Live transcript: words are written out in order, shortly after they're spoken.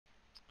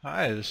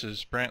Hi, this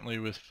is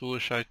Brantley with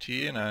Foolish IT,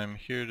 and I'm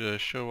here to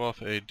show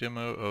off a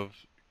demo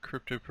of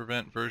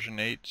CryptoPrevent version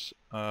 8's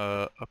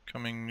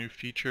upcoming new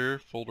feature,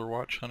 Folder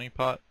Watch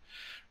HoneyPot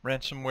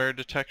ransomware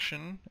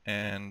detection.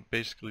 And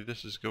basically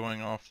this is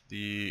going off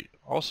the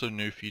also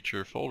new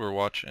feature Folder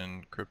Watch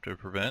in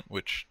CryptoPrevent,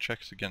 which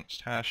checks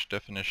against hash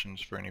definitions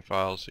for any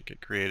files that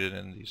get created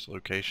in these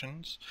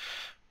locations.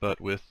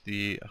 But with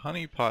the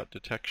HoneyPot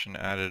detection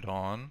added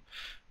on,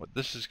 what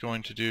this is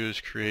going to do is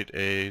create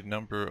a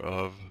number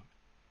of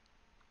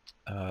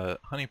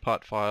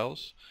HoneyPot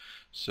files.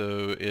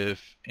 So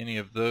if any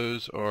of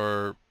those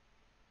are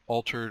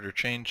altered or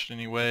changed in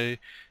any way,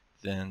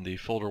 then the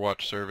folder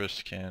watch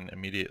service can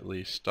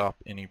immediately stop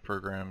any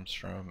programs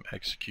from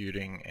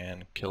executing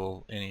and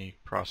kill any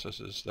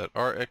processes that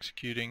are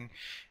executing,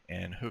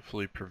 and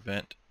hopefully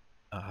prevent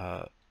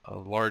a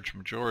large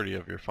majority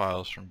of your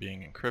files from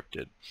being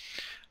encrypted.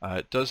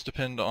 It does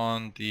depend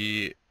on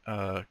the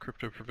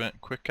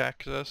CryptoPrevent quick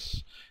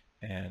access,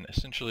 and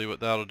essentially what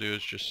that'll do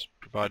is just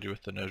provide you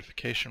with the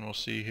notification we'll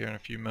see here in a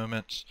few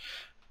moments.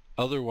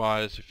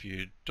 Otherwise, if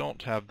you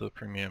don't have the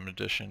premium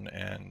edition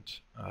and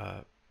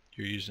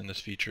you're using this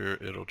feature,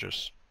 it'll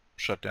just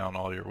shut down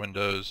all your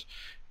windows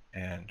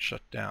and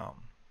shut down.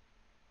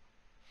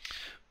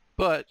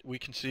 But we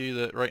can see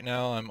that right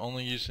now I'm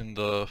only using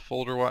the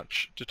folder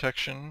watch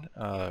detection.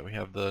 We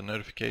have the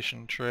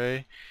notification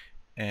tray,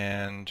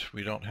 and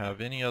we don't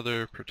have any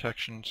other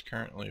protections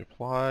currently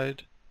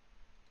applied.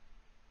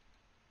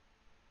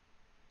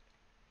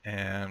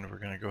 And we're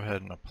going to go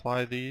ahead and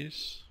apply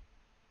these,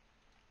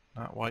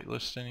 not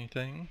whitelist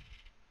anything.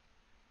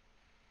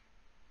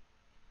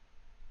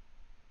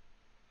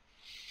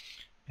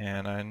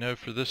 And I know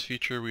for this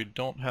feature we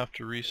don't have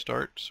to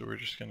restart, so we're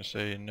just going to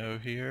say no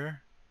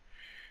here.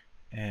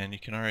 And you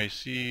can already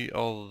see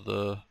all of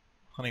the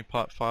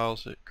HoneyPot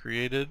files it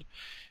created.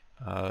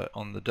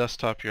 On the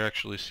desktop you're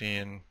actually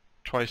seeing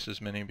twice as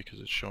many because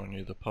it's showing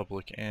you the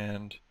public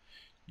and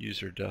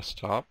user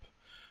desktop.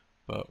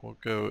 But we'll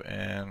go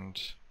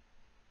and,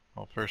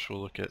 well, first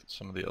we'll look at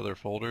some of the other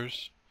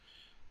folders.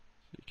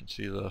 So you can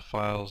see the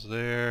files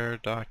there,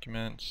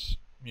 documents,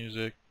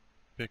 music,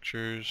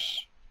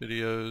 pictures,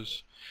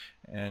 videos,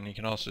 and you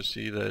can also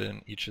see that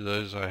in each of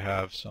those I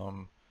have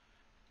some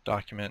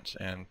documents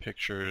and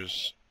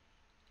pictures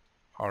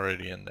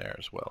already in there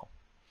as well.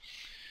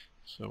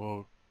 So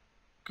we'll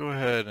go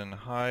ahead and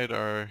hide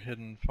our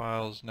hidden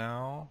files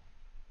now.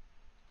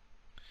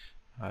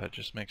 It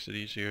just makes it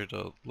easier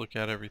to look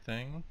at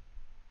everything.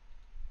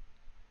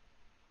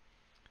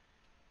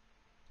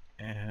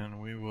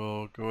 And we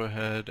will go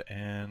ahead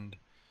and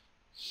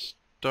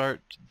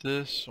start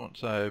this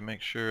once I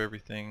make sure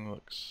everything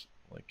looks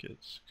like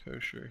it's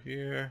kosher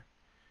here.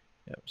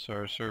 Yep, so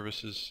our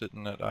service is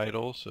sitting at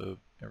idle, so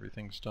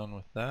everything's done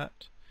with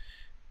that.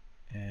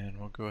 And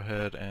we'll go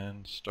ahead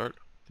and start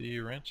the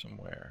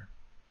ransomware.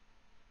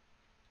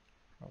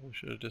 Probably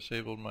should have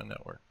disabled my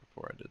network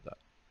before I did that.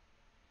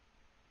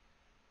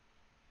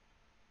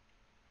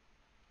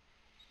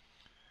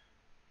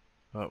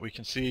 But we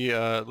can see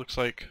it looks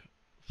like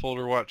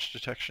folder watch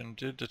detection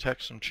did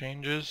detect some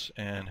changes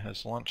and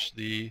has launched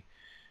the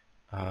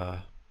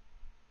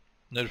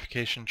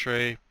notification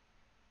tray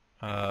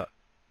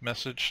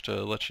message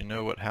to let you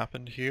know what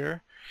happened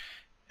here.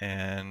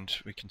 And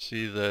we can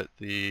see that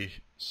the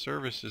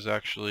service is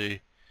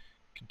actually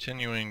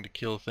continuing to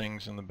kill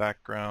things in the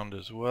background,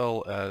 as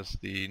well as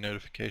the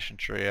notification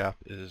tray app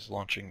is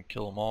launching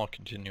Kill 'em All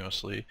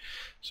continuously.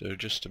 So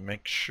just to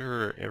make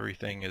sure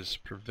everything is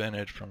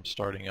prevented from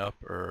starting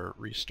up or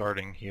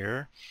restarting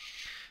here.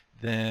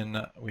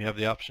 Then we have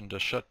the option to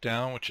shut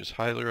down, which is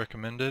highly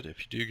recommended. If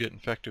you do get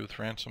infected with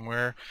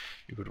ransomware,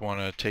 you would want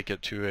to take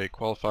it to a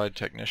qualified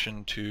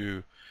technician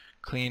to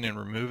clean and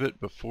remove it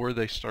before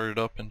they start it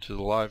up into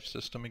the live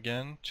system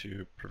again,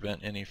 to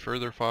prevent any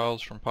further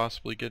files from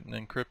possibly getting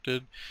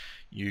encrypted.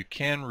 You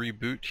can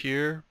reboot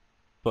here,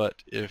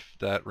 but if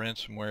that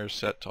ransomware is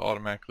set to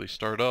automatically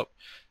start up,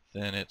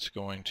 then it's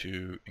going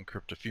to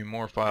encrypt a few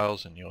more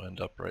files and you'll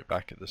end up right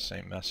back at the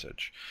same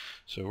message.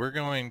 So we're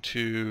going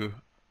to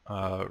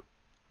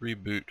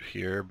reboot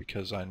here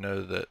because I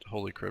know that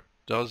HolyCrypt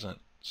doesn't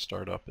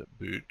start up at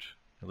boot,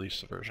 at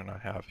least the version I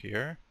have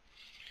here.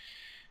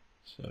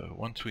 So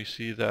once we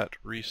see that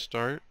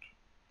restart,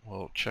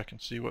 we'll check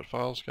and see what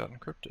files got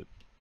encrypted.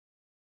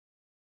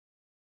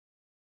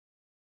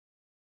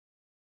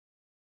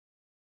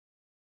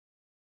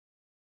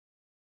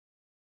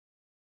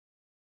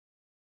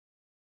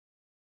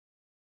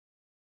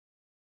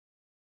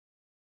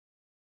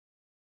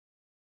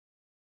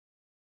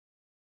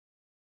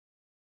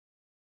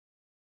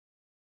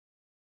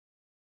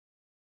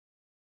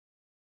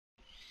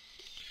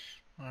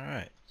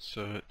 Alright,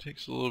 so it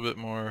takes a little bit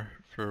more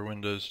for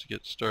Windows to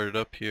get started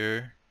up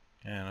here,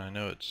 and I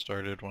know it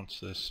started once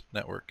this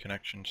network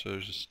connection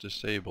shows is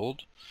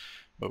disabled.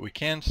 But we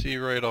can see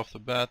right off the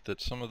bat that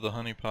some of the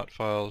HoneyPot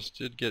files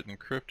did get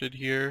encrypted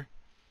here.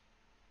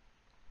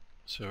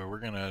 So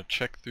we're going to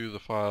check through the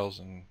files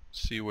and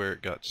see where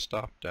it got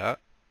stopped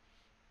at.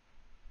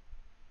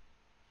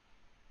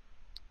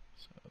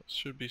 So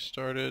should be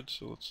started.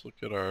 So let's look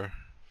at our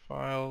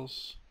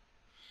files.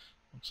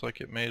 Looks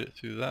like it made it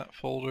through that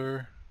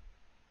folder.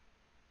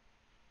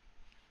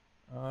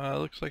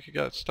 Looks like it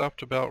got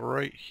stopped about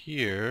right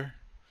here.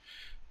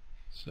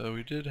 So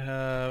we did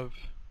have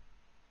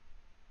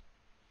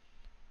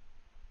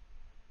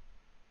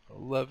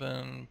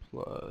 11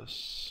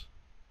 plus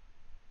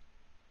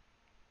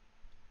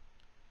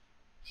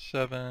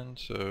 7,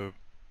 so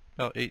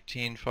about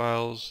 18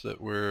 files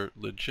that were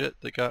legit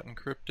that got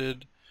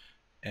encrypted.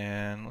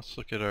 And let's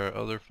look at our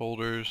other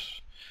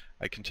folders.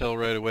 I can tell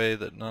right away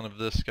that none of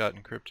this got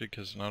encrypted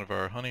because none of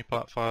our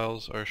HoneyPot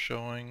files are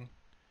showing.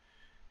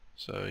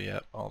 So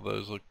yeah, all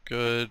those look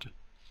good.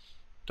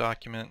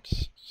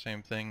 Documents,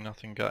 same thing,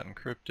 nothing got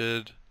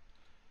encrypted.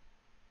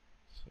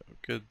 So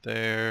good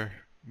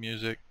there.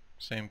 Music,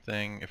 same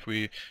thing. If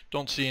we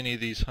don't see any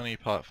of these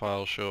HoneyPot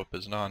files show up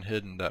as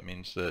non-hidden, that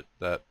means that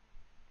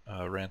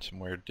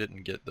ransomware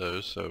didn't get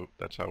those, so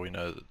that's how we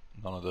know that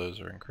none of those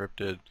are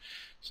encrypted.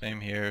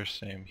 Same here,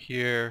 same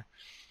here.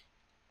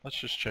 Let's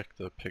just check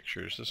the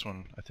pictures. This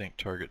one I think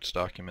targets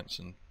documents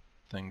and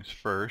things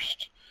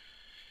first.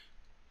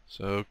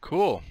 So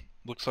cool.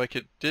 Looks like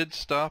it did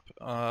stop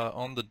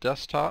on the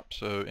desktop,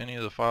 so any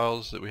of the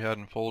files that we had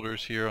in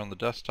folders here on the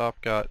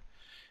desktop got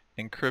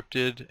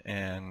encrypted,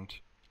 and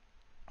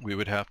we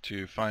would have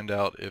to find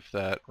out if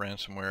that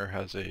ransomware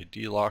has a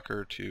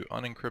delocker to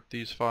unencrypt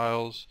these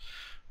files.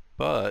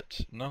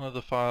 But none of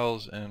the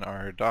files in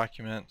our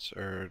documents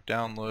or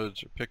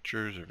downloads or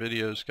pictures or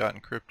videos got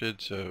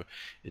encrypted, so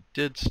it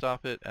did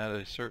stop it at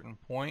a certain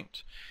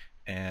point,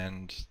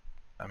 and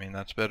I mean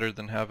that's better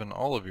than having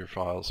all of your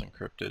files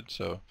encrypted.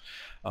 So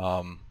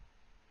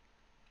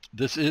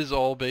this is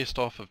all based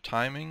off of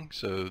timing,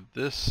 so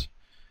this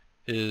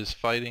is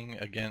fighting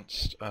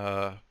against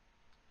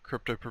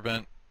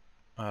CryptoPrevent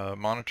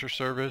monitor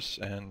service,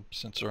 and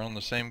since they're on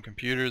the same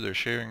computer, they're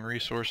sharing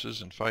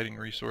resources and fighting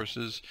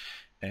resources,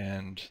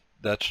 and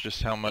that's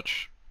just how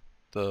much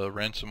the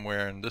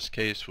ransomware in this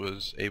case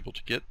was able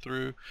to get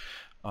through.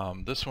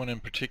 This one in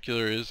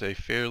particular is a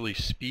fairly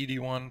speedy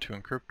one to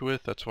encrypt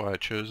with. That's why I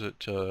chose it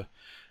to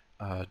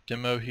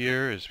demo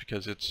here, is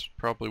because it's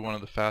probably one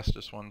of the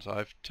fastest ones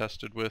I've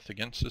tested with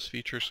against this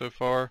feature so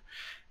far,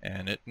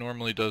 and it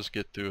normally does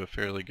get through a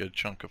fairly good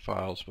chunk of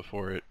files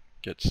before it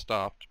gets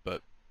stopped,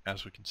 but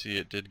as we can see,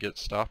 it did get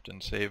stopped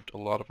and saved a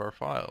lot of our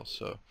files.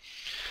 So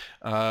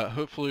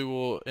hopefully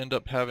we'll end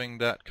up having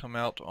that come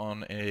out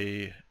on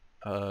a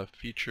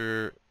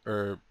feature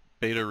or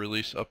beta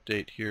release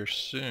update here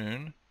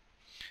soon,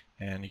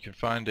 and you can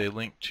find a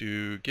link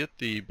to get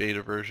the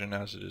beta version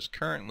as it is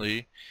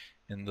currently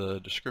in the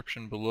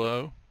description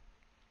below,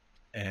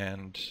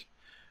 and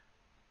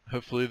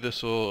hopefully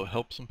this will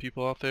help some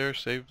people out there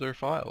save their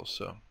files.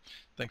 So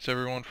thanks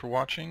everyone for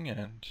watching,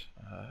 and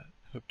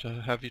hope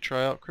to have you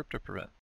try out CryptoPrevent.